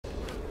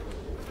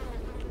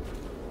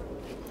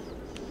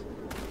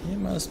You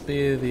must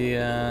be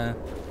the,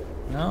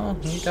 no,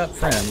 you got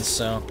friends,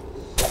 so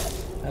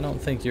I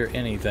don't think you're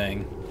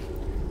anything.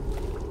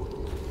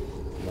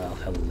 Well,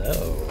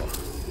 hello.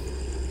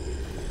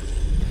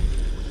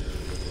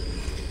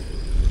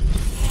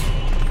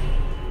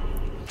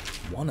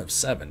 One of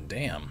 7,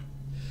 damn.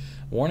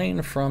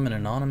 Warning from an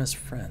anonymous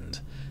friend.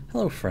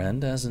 Hello,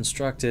 friend. As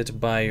instructed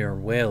by your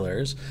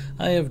whalers,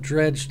 I have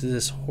dredged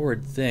this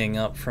horrid thing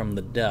up from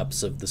the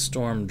depths of the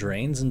storm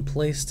drains and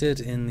placed it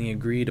in the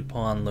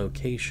agreed-upon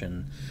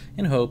location,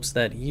 in hopes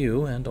that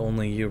you, and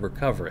only you,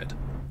 recover it.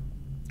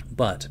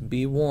 But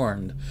be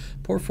warned,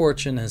 poor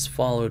fortune has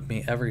followed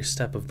me every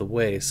step of the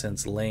way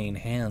since laying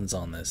hands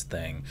on this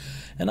thing,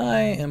 and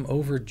I am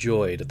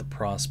overjoyed at the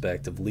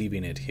prospect of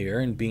leaving it here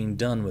and being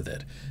done with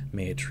it.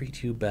 May it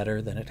treat you better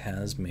than it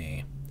has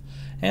me.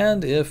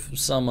 And if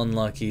some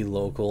unlucky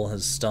local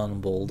has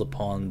stumbled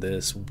upon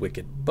this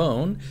wicked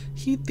bone,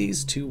 heed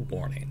these 2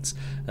 warnings.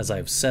 As I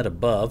have said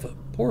above,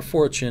 poor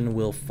fortune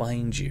will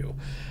find you.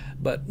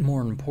 But more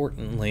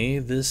importantly,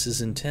 this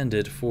is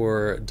intended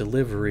for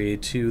delivery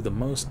to the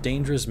most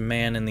dangerous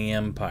man in the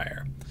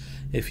Empire.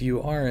 If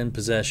you are in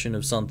possession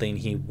of something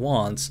he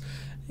wants,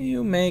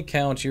 you may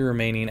count your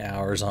remaining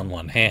hours on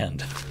one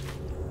hand.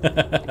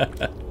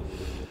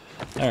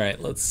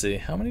 Alright, let's see.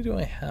 How many do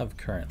I have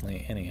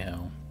currently,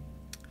 anyhow?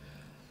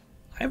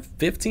 I have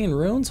 15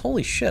 runes?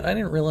 Holy shit, I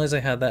didn't realize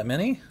I had that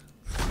many.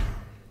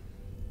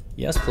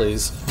 Yes,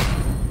 please.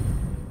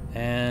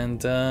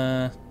 And,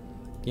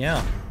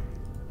 yeah.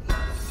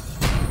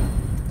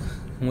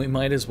 We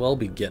might as well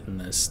be getting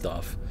this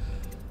stuff.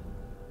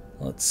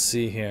 Let's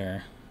see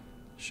here.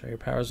 Share your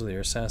powers with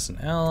your assassin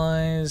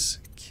allies.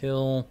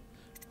 Kill,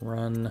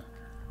 run,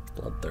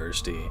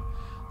 bloodthirsty.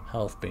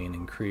 Health being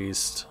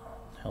increased.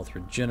 Health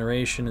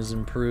regeneration is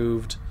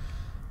improved.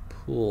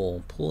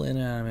 Pull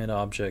inanimate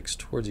objects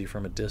towards you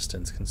from a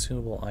distance.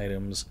 Consumable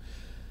items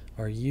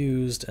are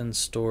used and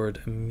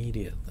stored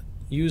immediately.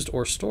 Used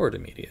or stored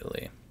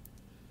immediately.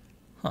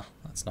 Huh,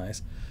 that's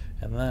nice.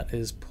 And that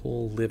is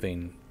pull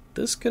living.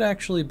 This could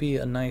actually be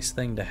a nice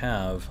thing to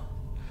have,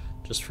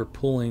 just for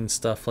pulling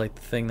stuff like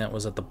the thing that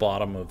was at the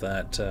bottom of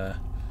that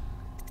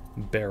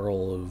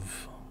barrel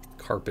of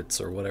carpets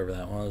or whatever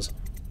that was.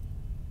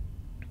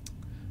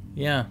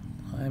 Yeah,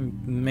 I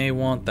may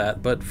want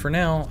that, but for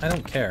now, I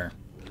don't care.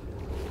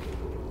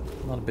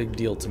 Not a big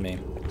deal to me.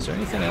 Is there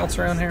anything else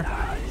around here?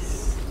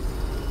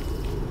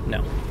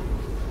 No.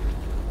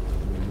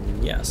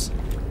 Yes.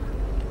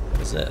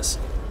 What is this?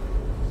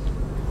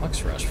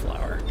 Oxrush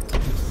flower.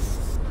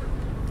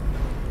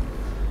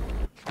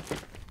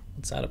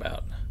 What's that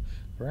about?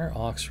 Rare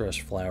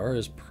oxrush flower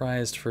is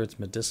prized for its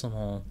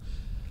medicinal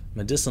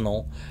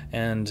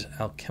and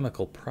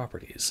alchemical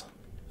properties.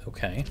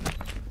 Okay.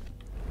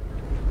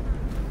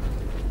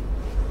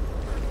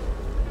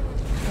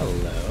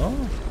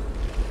 Hello?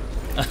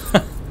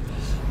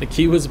 The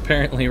key was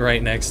apparently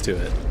right next to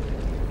it,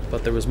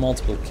 but there was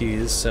multiple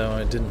keys, so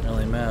it didn't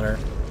really matter.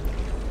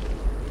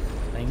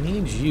 I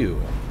need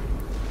you.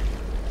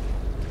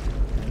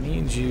 I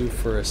need you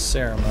for a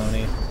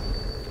ceremony.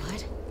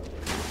 What?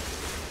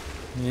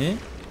 Eh?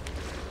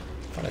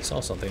 Thought I saw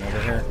something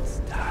over here.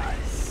 I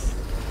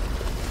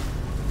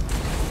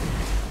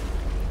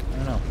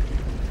don't know.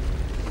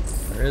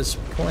 There is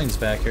coins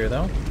back here,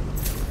 though.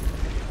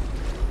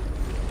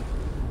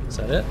 Is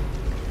that it?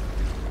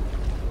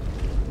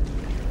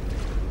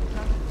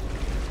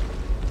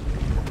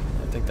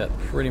 I think that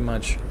pretty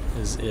much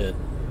is it.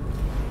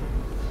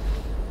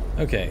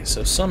 Okay,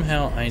 so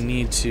somehow I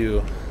need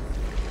to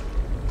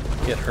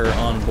get her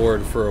on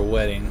board for a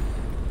wedding.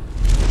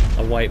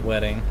 A white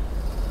wedding.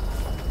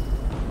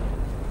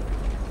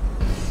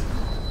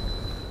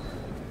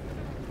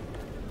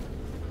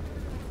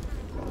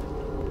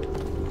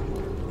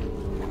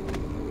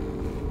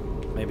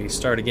 Maybe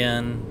start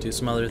again, do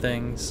some other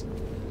things.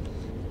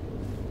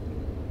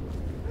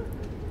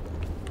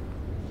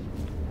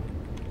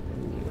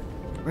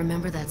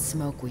 Remember that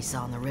smoke we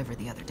saw on the river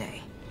the other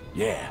day?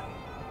 Yeah.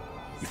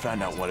 You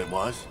found out what it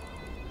was?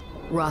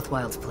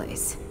 Rothwild's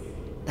place.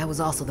 That was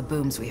also the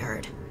booms we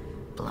heard.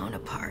 Blown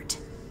apart.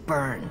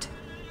 Burned.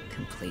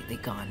 Completely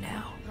gone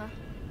now. Huh?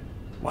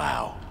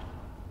 Wow.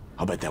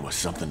 I'll bet that was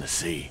something to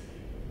see.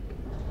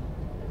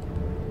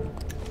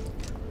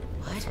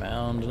 What?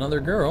 Found another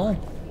girl.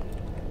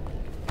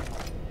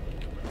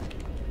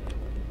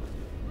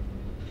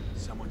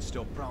 Someone's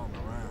still prowling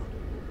around.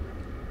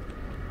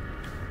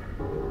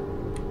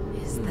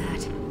 Is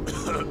that?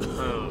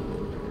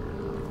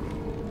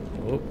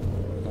 Oh,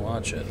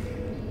 watch it.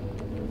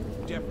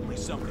 Definitely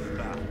something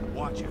about it.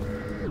 Watch it.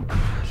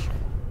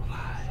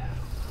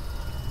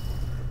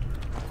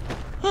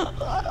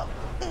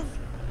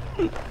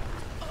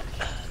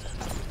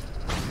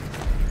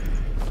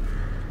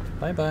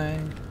 Bye-bye.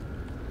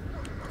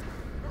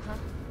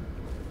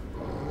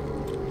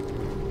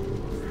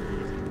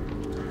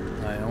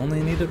 I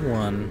only needed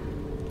one.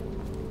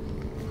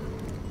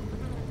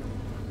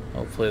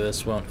 Hopefully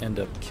this won't end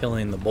up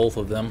killing the both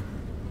of them.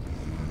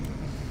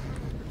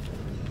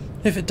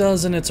 If it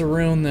does and it's a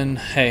rune, then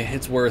hey,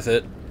 it's worth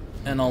it.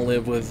 and I'll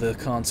live with the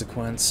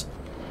consequence.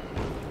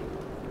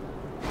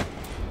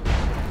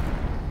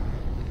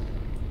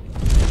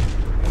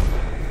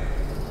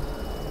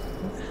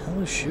 What the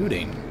hell is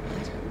shooting?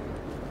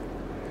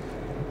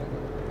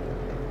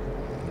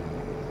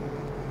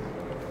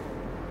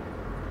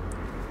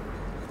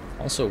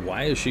 Also,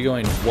 why is she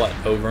going what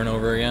over and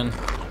over again?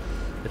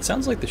 It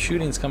sounds like the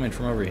shooting's coming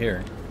from over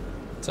here.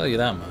 I'll tell you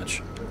that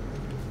much.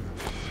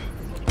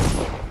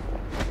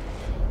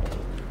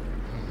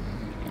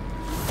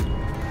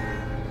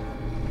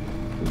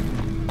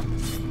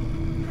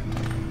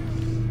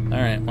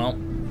 Alright, well,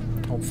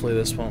 hopefully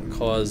this won't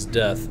cause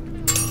death.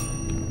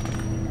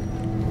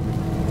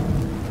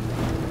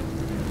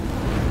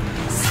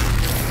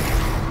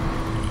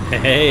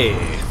 Hey!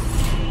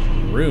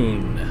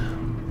 Rune.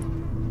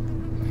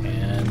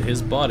 And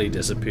his body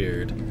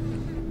disappeared.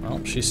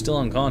 Well, she's still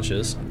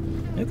unconscious.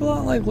 Look a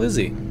lot like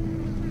Lizzie.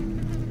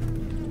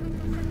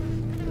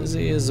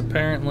 Lizzie is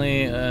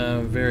apparently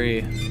a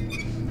very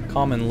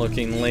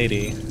common-looking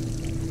lady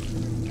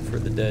for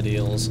the dead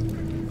eels.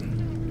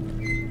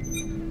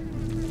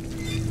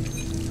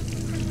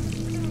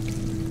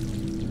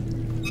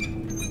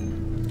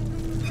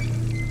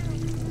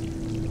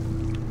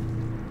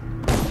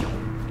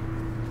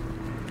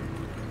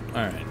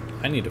 Alright,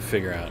 I need to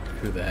figure out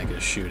who the heck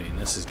is shooting.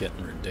 This is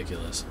getting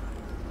ridiculous.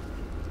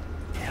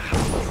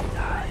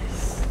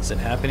 Is it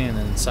happening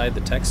inside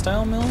the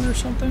textile mill or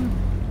something?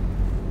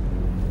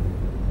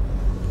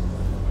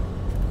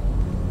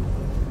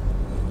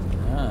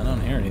 I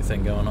don't hear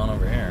anything going on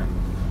over here.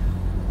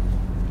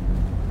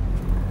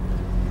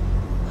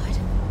 What?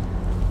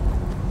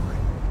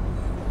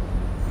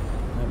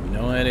 I have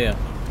no idea.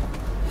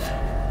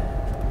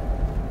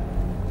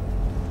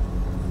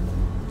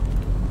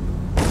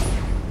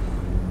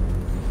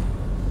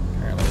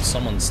 Apparently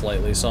someone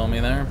slightly saw me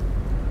there.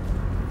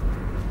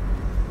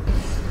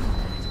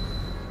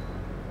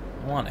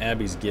 I want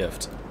Abby's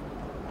gift.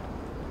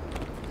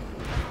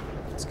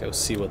 Let's go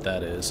see what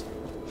that is.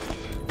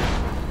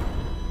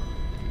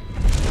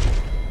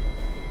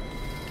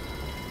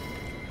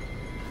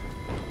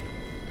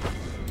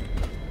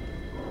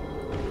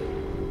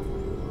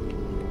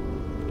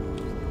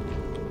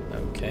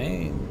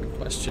 Okay, the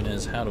question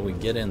is, how do we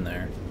get in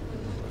there?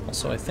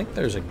 Also, I think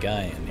there's a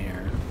guy in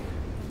here.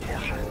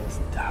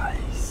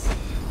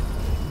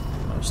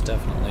 Most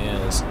definitely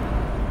is.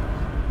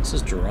 This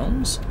is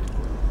Jerome's?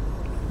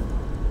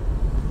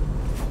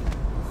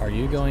 Are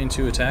you going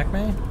to attack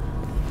me?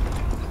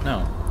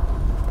 No.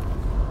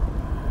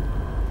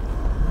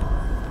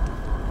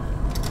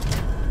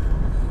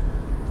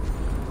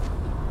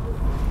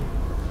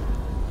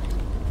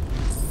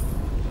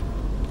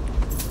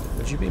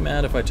 Would you be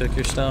mad if I took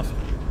your stuff?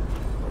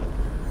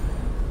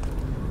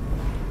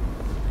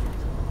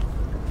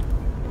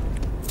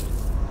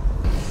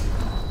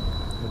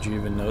 Would you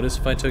even notice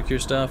if I took your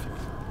stuff?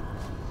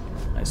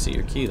 I see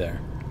your key there.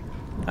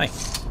 Hi.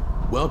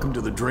 Welcome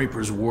to the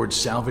Draper's Ward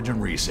Salvage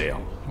and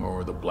Resale,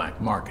 or the Black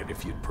Market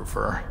if you'd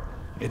prefer.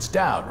 It's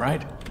Dowd,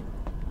 right?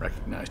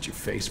 Recognized your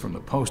face from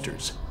the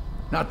posters.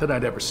 Not that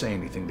I'd ever say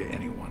anything to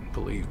anyone,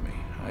 believe me.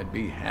 I'd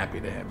be happy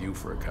to have you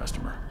for a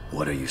customer.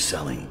 What are you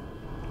selling?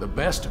 The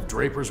best of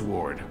Draper's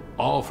Ward,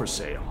 all for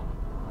sale.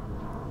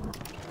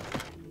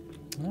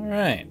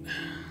 Alright.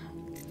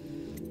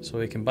 So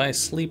we can buy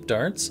sleep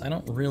darts. I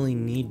don't really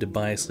need to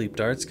buy sleep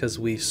darts because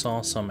we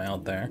saw some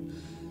out there.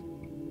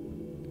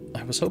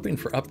 I was hoping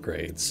for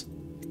upgrades.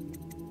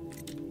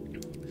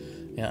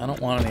 Yeah, I don't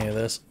want any of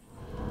this.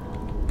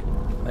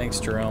 Thanks,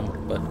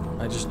 Jerome, but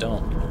I just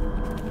don't.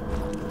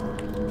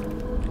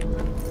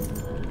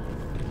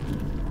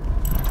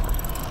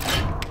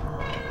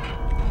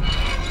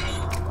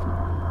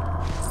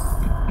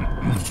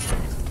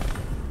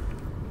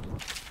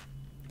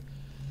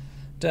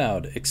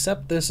 Dowd,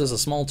 accept this as a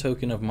small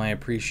token of my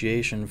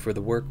appreciation for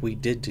the work we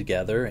did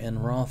together in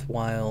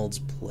Rothwild's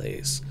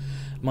place.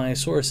 My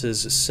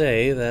sources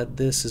say that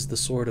this is the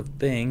sort of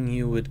thing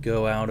you would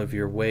go out of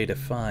your way to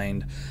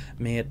find.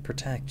 May it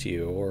protect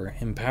you, or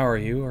empower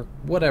you, or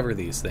whatever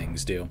these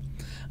things do.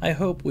 I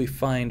hope we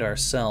find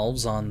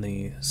ourselves on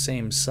the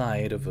same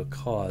side of a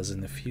cause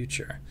in the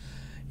future.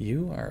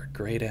 You are a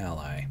great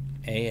ally.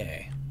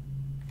 AA.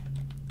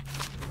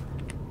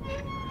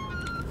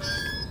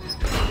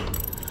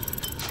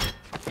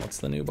 What's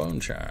the new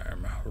bone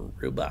charm?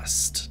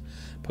 Robust.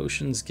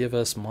 Potions give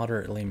us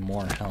moderately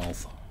more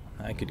health.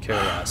 I could care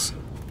less.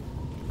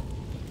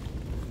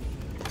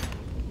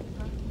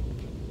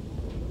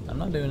 I'm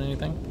not doing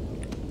anything.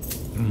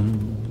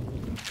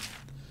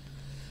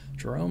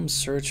 Jerome's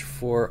search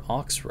for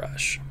Ox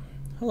Rush.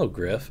 Hello,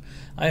 Griff.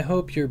 I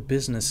hope your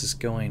business is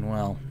going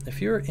well.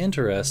 If you're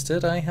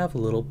interested, I have a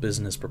little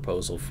business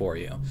proposal for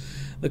you.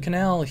 The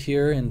canal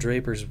here in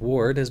Draper's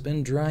Ward has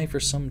been dry for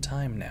some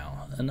time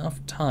now.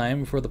 Enough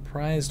time for the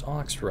prized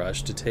Ox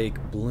Rush to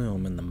take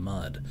bloom in the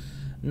mud.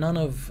 None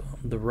of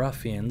the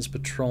ruffians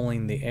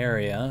patrolling the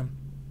area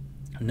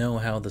know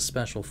how the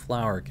special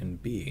flower can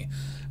be,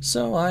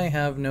 so I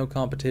have no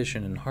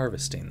competition in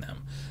harvesting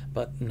them.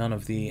 but none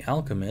of the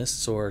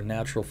alchemists or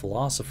natural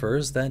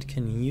philosophers that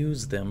can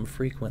use them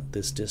frequent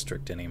this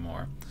district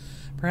anymore.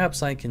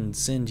 Perhaps I can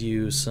send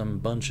you some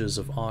bunches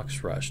of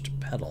oxrush to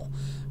peddle,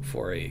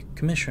 for a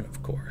commission,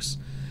 of course,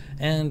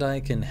 and I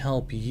can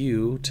help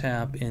you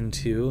tap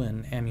into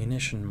an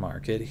ammunition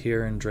market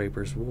here in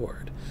Draper's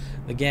Ward.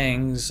 The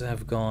gangs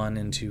have gone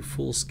into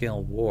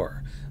full-scale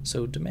war,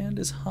 so demand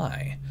is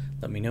high.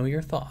 Let me know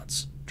your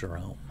thoughts,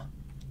 Jerome.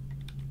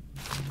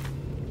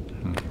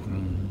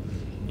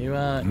 You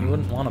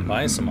wouldn't want to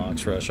buy some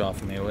oxrush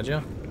off of me, would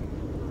you?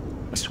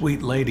 A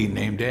sweet lady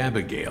named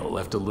Abigail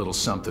left a little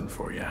something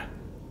for you.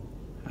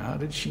 How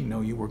did she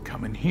know you were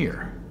coming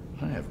here?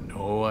 I have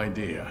no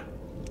idea.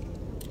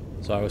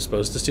 So I was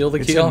supposed to steal the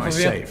key It's in off my of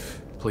you?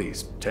 safe.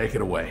 Please, take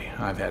it away.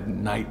 I've had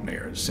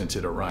nightmares since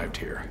it arrived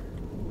here.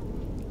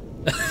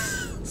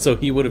 So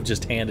he would have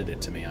just handed it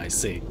to me, I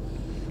see.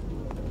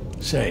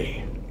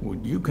 Say,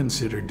 would you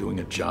consider doing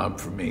a job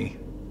for me?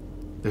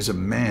 There's a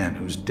man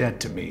whose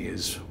debt to me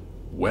is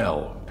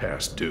well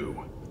past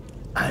due.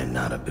 I'm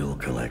not a bill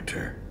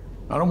collector.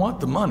 I don't want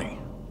the money.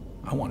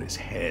 I want his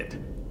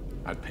head.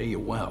 I'd pay you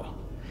well.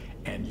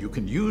 And you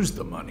can use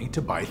the money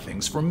to buy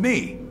things from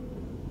me.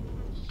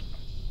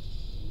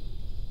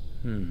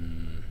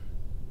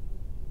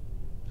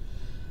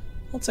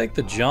 I'll take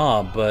the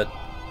job, but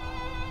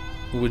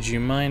would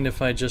you mind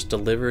if I just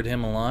delivered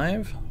him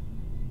alive?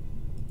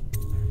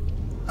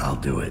 I'll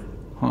do it.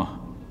 Huh.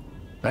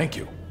 Thank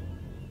you.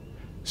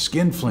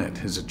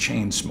 Skinflint is a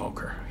chain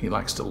smoker. He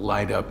likes to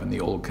light up in the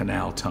old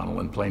canal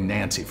tunnel and play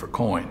Nancy for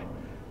coin.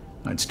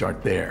 I'd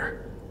start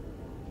there.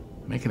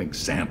 Make an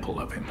example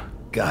of him.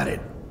 Got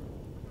it.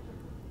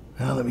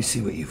 Now let me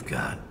see what you've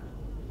got.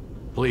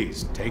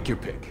 Please, take your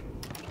pick.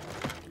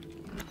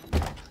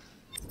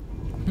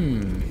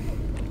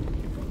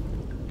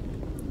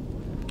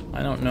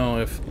 I don't know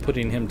if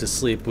putting him to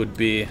sleep would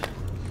be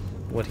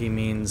what he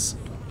means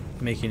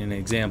making an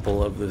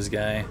example of this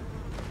guy.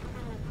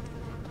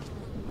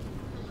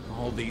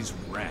 All these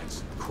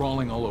rats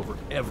crawling all over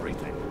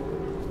everything.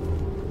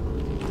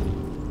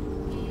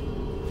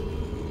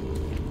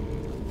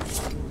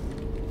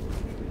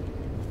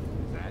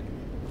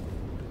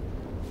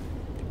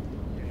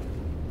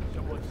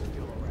 Someone's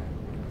still around.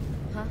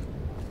 Huh?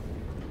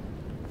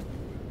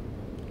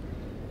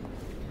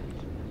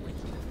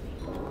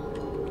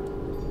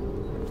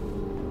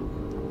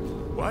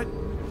 What?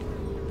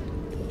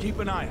 Keep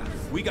an eye out.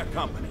 We got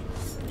company.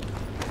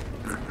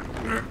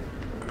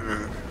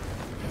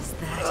 Is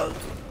that...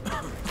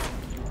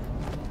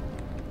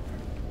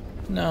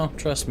 No,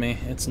 trust me,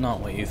 it's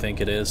not what you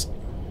think it is.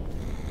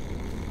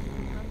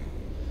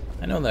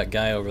 I know that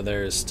guy over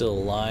there is still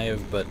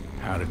alive, but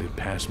How did it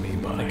pass me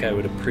by? I think I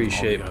would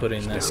appreciate All the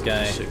putting others this dealt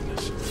guy with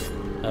sickness.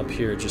 up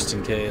here just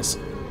in case.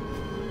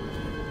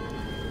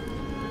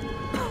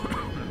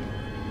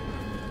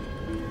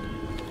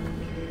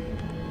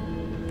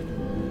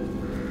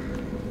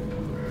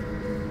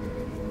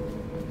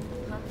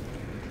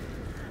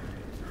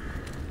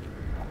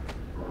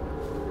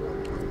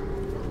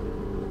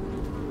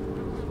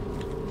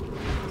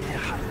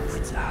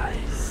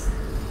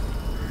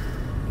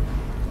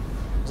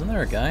 Isn't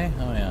there a guy?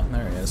 Oh yeah,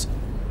 there he is.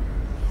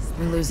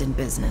 We're losing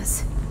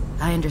business.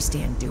 I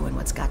understand doing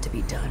what's got to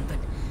be done, but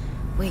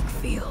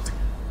Wakefield...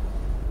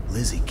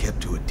 Lizzie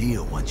kept to a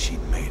deal once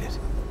she'd made it.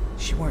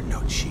 She weren't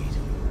no cheat.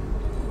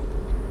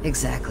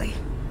 Exactly.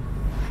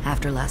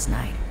 After last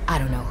night, I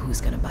don't know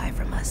who's gonna buy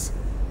from us.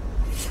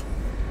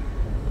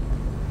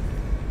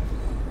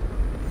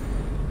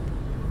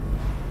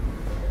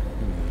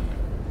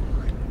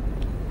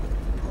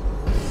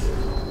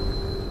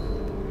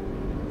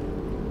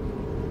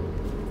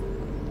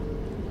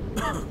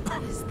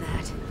 Is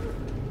that...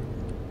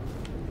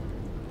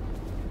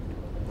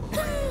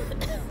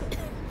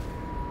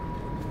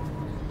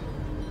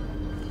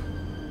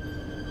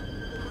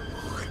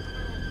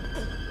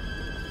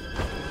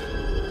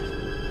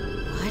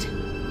 What? You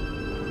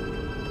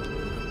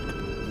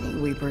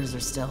think Weepers are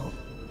still...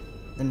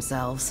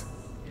 themselves?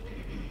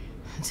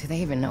 Do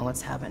they even know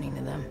what's happening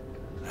to them?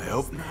 I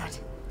hope not.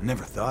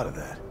 Never thought of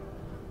that.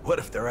 What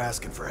if they're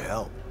asking for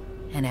help?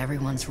 And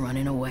everyone's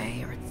running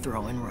away or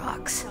throwing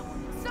rocks.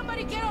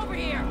 Somebody get over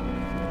here!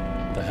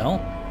 The hell?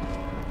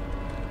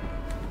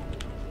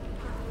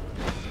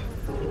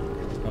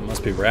 That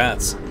must be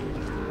rats.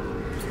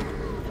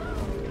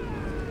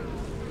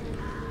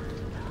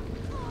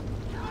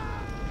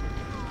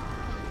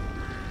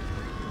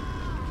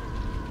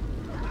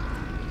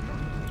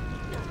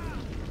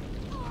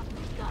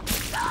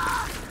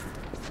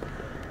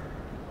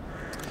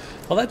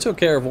 Well, that took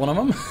care of one of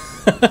them.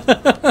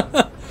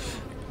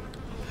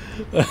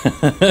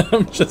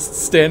 I'm just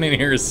standing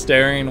here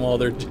staring while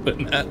they're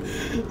doing that.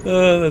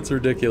 That's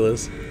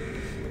ridiculous.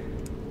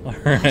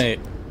 Alright.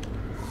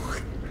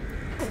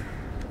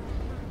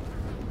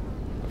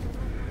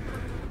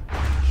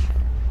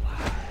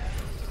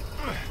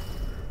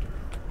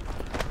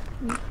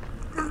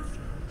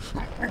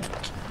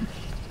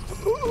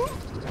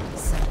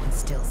 Someone's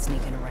still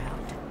sneaking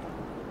around.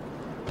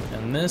 And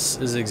And this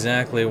is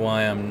exactly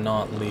why I'm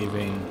not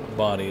leaving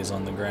bodies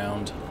on the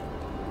ground.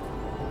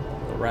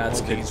 The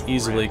rats could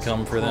easily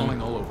come for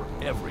them. All over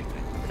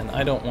everything. And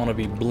I don't want to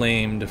be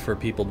blamed for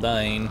people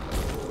dying.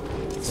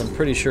 Because I'm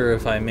pretty sure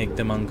if I make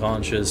them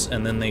unconscious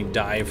and then they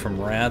die from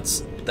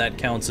rats, that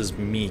counts as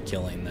me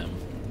killing them.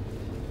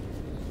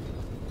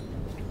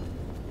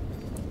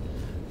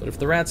 But if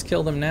the rats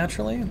kill them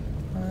naturally,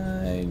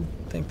 I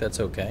think that's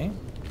okay.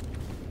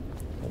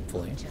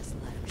 Hopefully. Just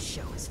let him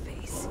show his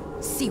face.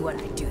 See what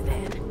I do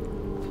then.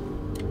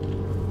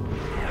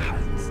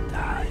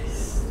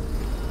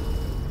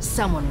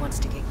 Someone wants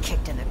to get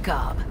kicked in the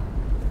gob.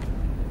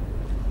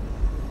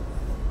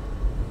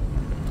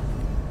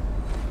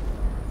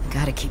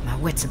 Gotta keep my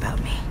wits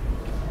about me.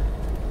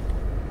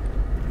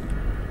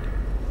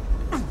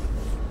 Can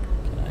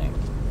I?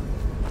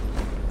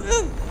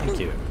 Thank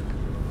you.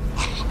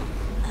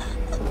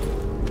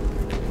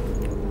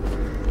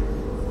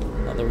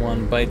 Another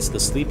one bites the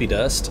sleepy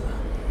dust.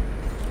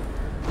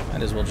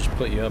 Might as well just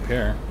put you up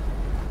here.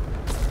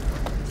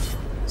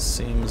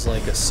 Seems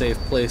like a safe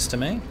place to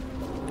me.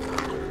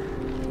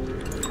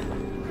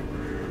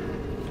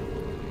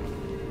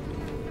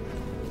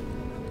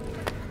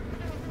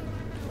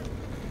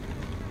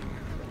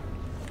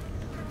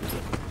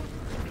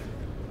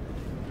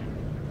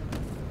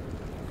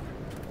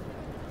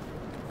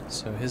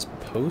 So his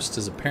post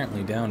is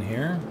apparently down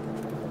here.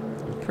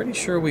 I'm pretty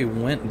sure we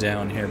went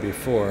down here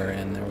before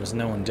and there was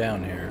no one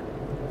down here.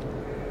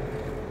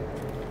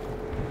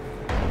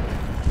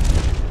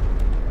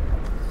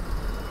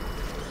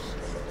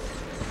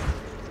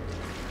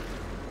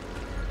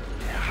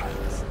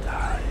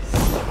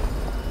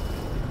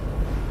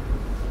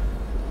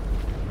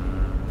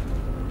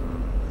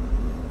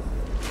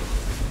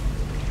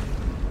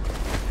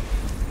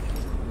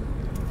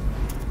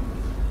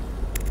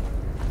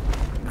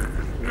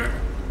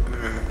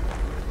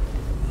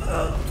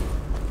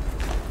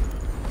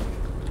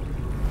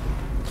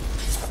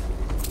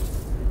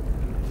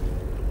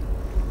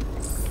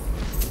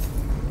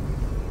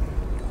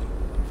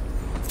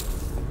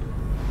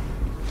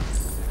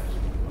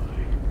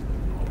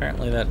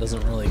 Apparently that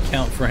doesn't really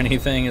count for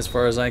anything as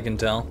far as I can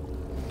tell.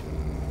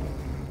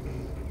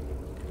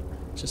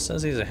 It just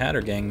says he's a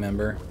Hatter Gang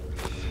member.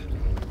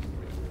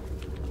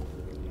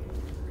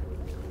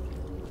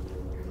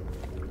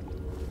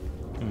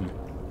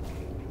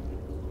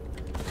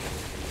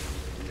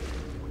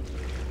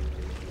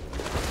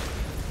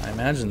 I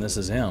imagine this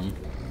is him.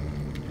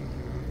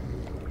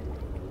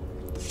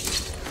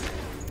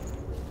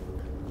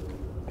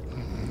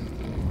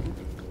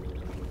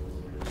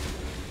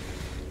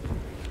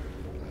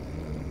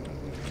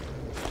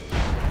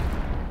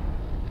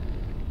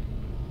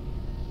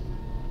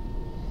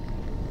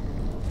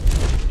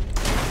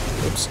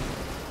 Oops.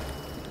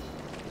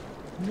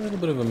 A little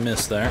bit of a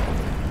miss there.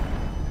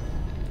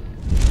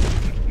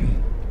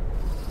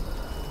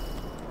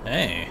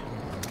 Hey.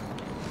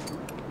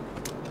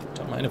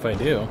 Don't mind if I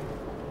do.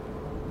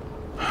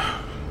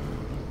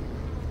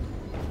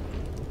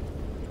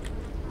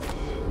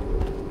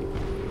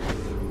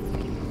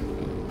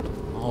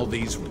 All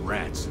these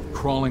rats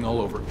crawling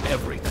all over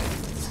everything.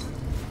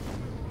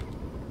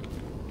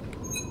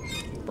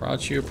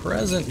 Brought you a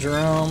present,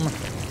 Jerome.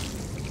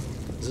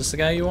 Is this the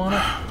guy you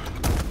wanted?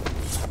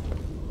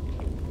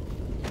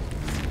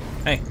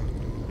 Hey.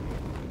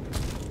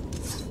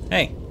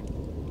 Hey.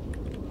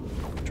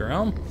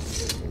 Jerome?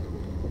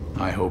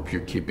 I hope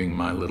you're keeping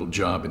my little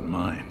job in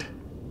mind.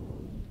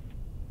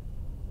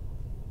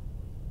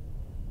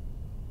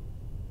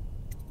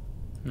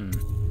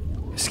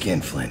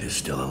 Skinflint is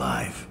still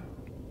alive.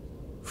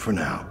 For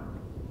now.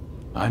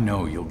 I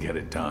know you'll get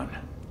it done.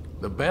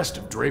 The best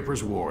of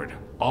Draper's Ward,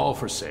 all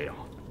for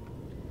sale.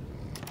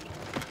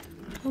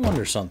 I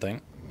wonder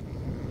something.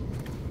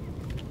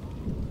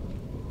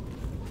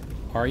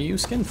 Are you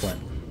Skinflint?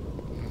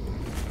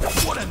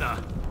 What in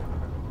the...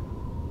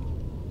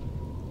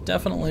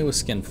 Definitely with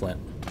Skinflint.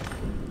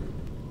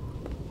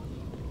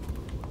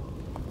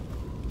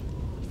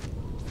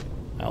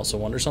 I also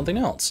wonder something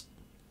else.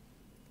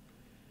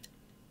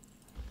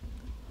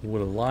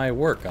 Would a lie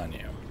work on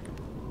you?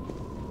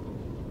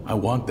 I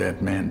want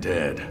that man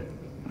dead.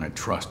 I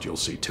trust you'll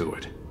see to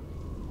it.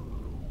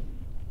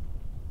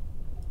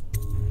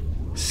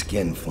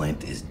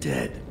 Skinflint is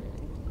dead.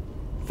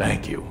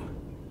 Thank you.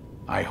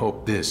 I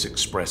hope this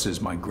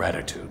expresses my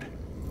gratitude.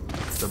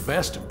 The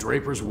best of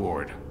Draper's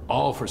Ward,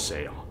 all for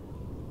sale.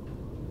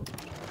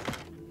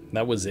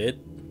 That was it?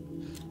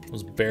 It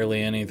was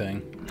barely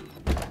anything.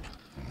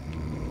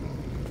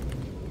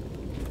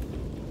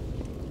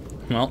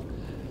 Well,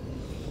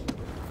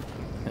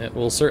 it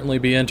will certainly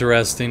be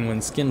interesting when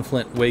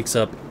Skinflint wakes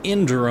up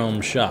in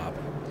Jerome's shop.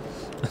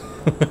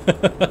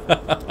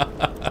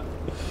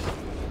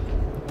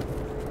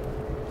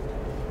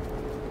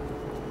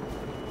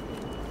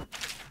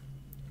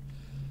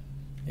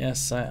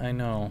 Yes, I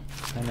know.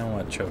 I know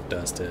what choke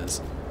dust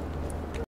is.